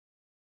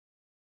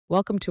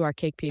Welcome to our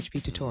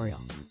CakePHP tutorial.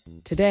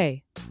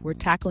 Today, we're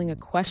tackling a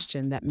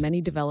question that many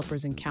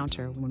developers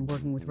encounter when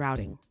working with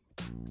routing.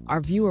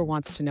 Our viewer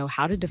wants to know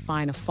how to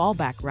define a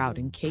fallback route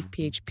in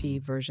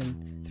CakePHP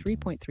version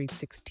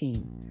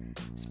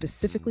 3.316,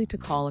 specifically to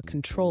call a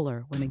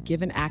controller when a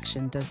given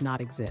action does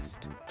not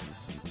exist.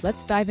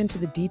 Let's dive into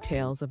the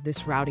details of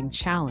this routing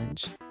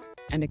challenge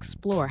and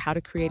explore how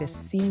to create a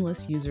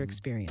seamless user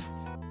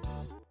experience.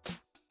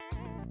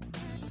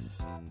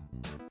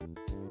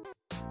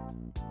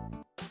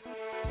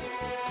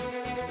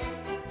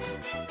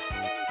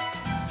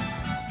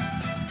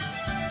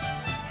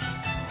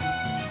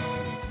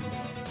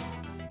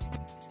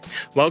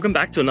 Welcome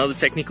back to another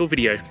technical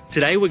video.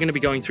 Today we're going to be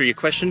going through your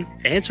question,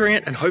 answering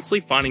it, and hopefully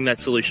finding that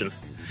solution.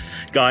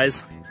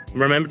 Guys,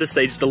 remember to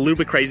stay just a little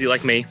bit crazy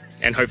like me,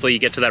 and hopefully you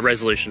get to that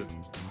resolution.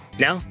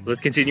 Now, let's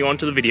continue on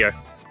to the video.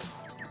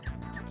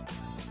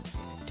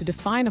 To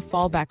define a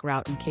fallback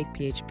route in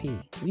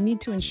CakePHP, we need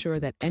to ensure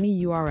that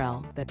any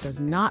URL that does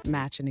not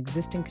match an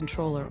existing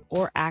controller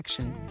or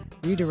action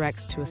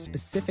redirects to a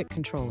specific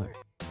controller.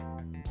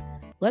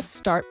 Let's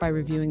start by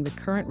reviewing the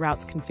current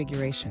route's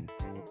configuration.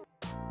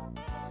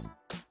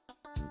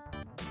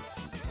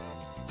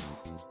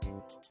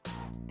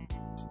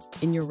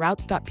 In your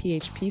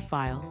routes.php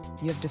file,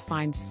 you have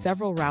defined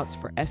several routes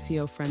for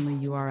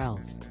SEO-friendly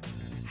URLs.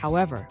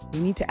 However, we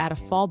need to add a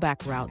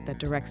fallback route that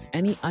directs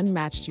any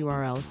unmatched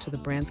URLs to the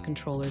brand's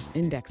controller's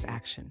index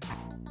action.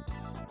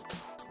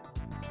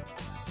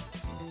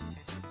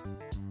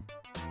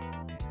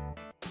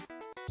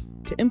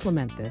 To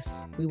implement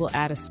this, we will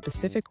add a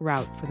specific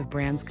route for the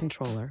brand's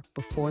controller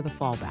before the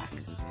fallback.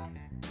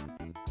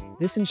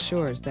 This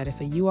ensures that if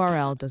a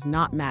URL does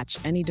not match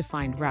any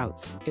defined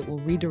routes, it will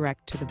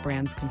redirect to the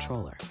brand's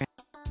controller.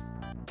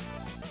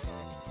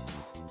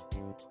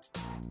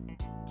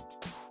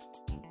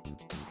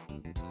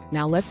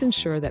 Now let's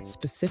ensure that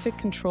specific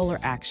controller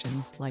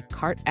actions like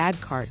cart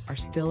add cart are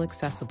still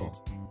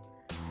accessible.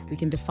 We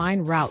can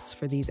define routes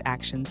for these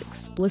actions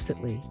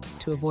explicitly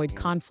to avoid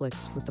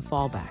conflicts with the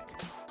fallback.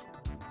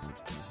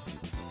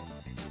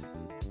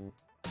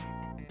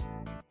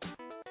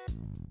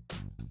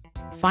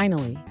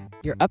 Finally,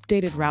 your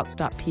updated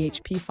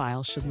routes.php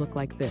file should look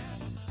like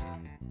this.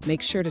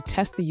 Make sure to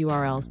test the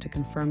URLs to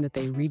confirm that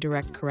they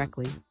redirect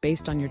correctly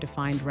based on your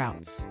defined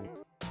routes.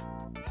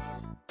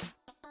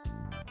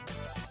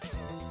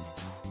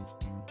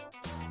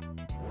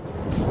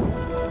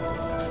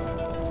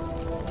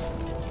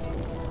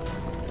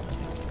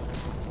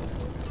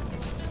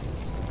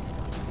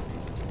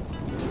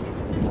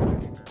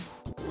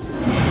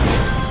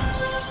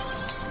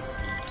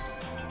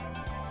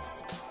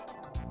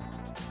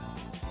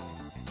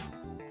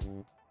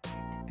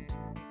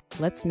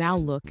 Let's now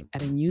look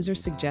at a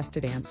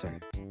user-suggested answer.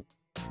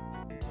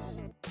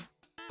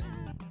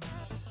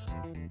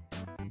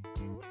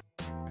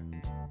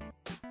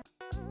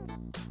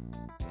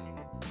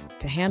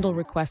 To handle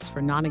requests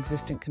for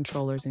non-existent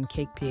controllers in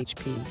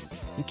CakePHP,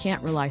 you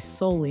can't rely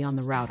solely on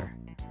the router.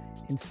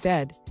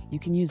 Instead, you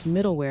can use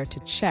middleware to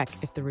check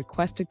if the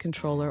requested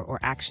controller or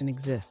action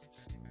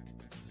exists.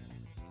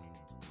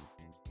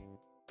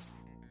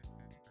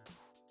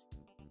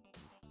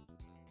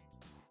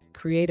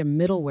 Create a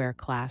middleware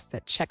class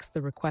that checks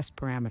the request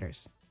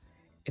parameters.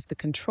 If the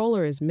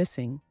controller is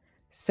missing,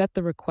 set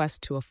the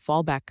request to a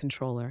fallback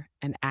controller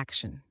and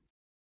action.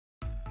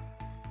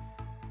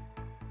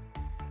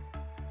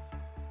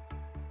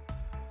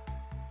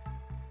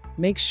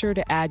 Make sure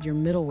to add your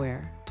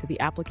middleware to the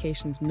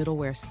application's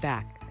middleware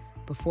stack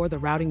before the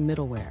routing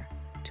middleware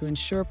to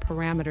ensure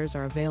parameters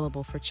are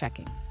available for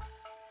checking.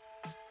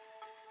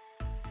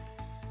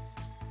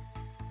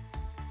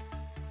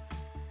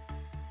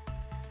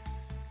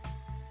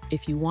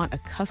 If you want a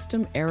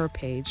custom error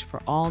page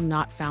for all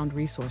not found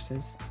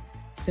resources,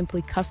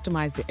 simply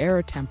customize the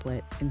error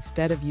template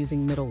instead of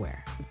using middleware.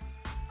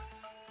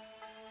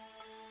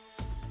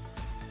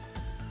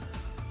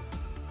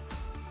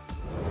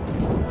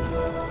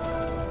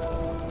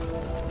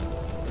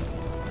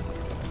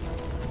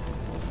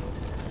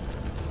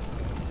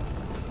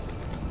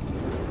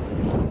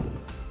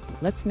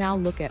 Let's now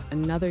look at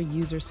another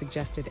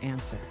user-suggested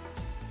answer.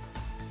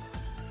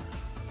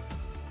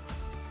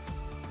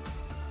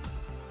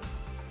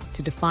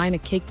 To define a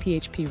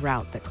CakePHP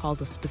route that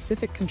calls a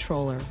specific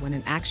controller when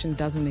an action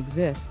doesn't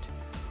exist,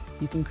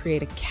 you can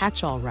create a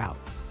catch-all route.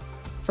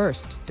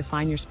 First,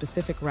 define your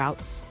specific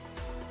routes,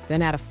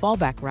 then add a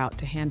fallback route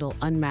to handle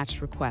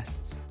unmatched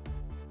requests.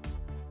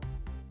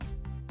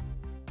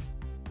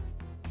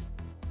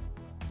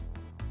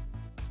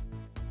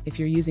 If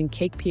you're using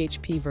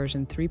CakePHP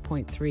version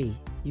 3.3,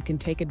 you can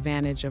take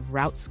advantage of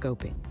route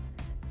scoping.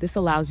 This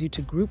allows you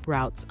to group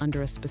routes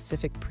under a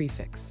specific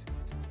prefix.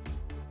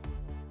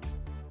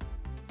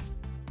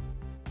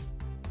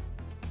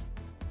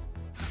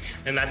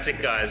 And that's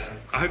it, guys.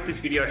 I hope this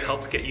video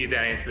helped get you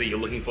that answer that you're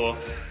looking for.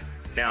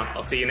 Now,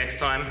 I'll see you next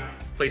time.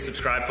 Please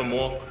subscribe for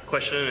more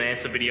question and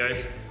answer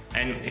videos.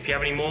 And if you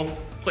have any more,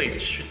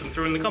 please shoot them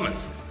through in the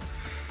comments.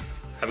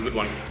 Have a good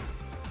one.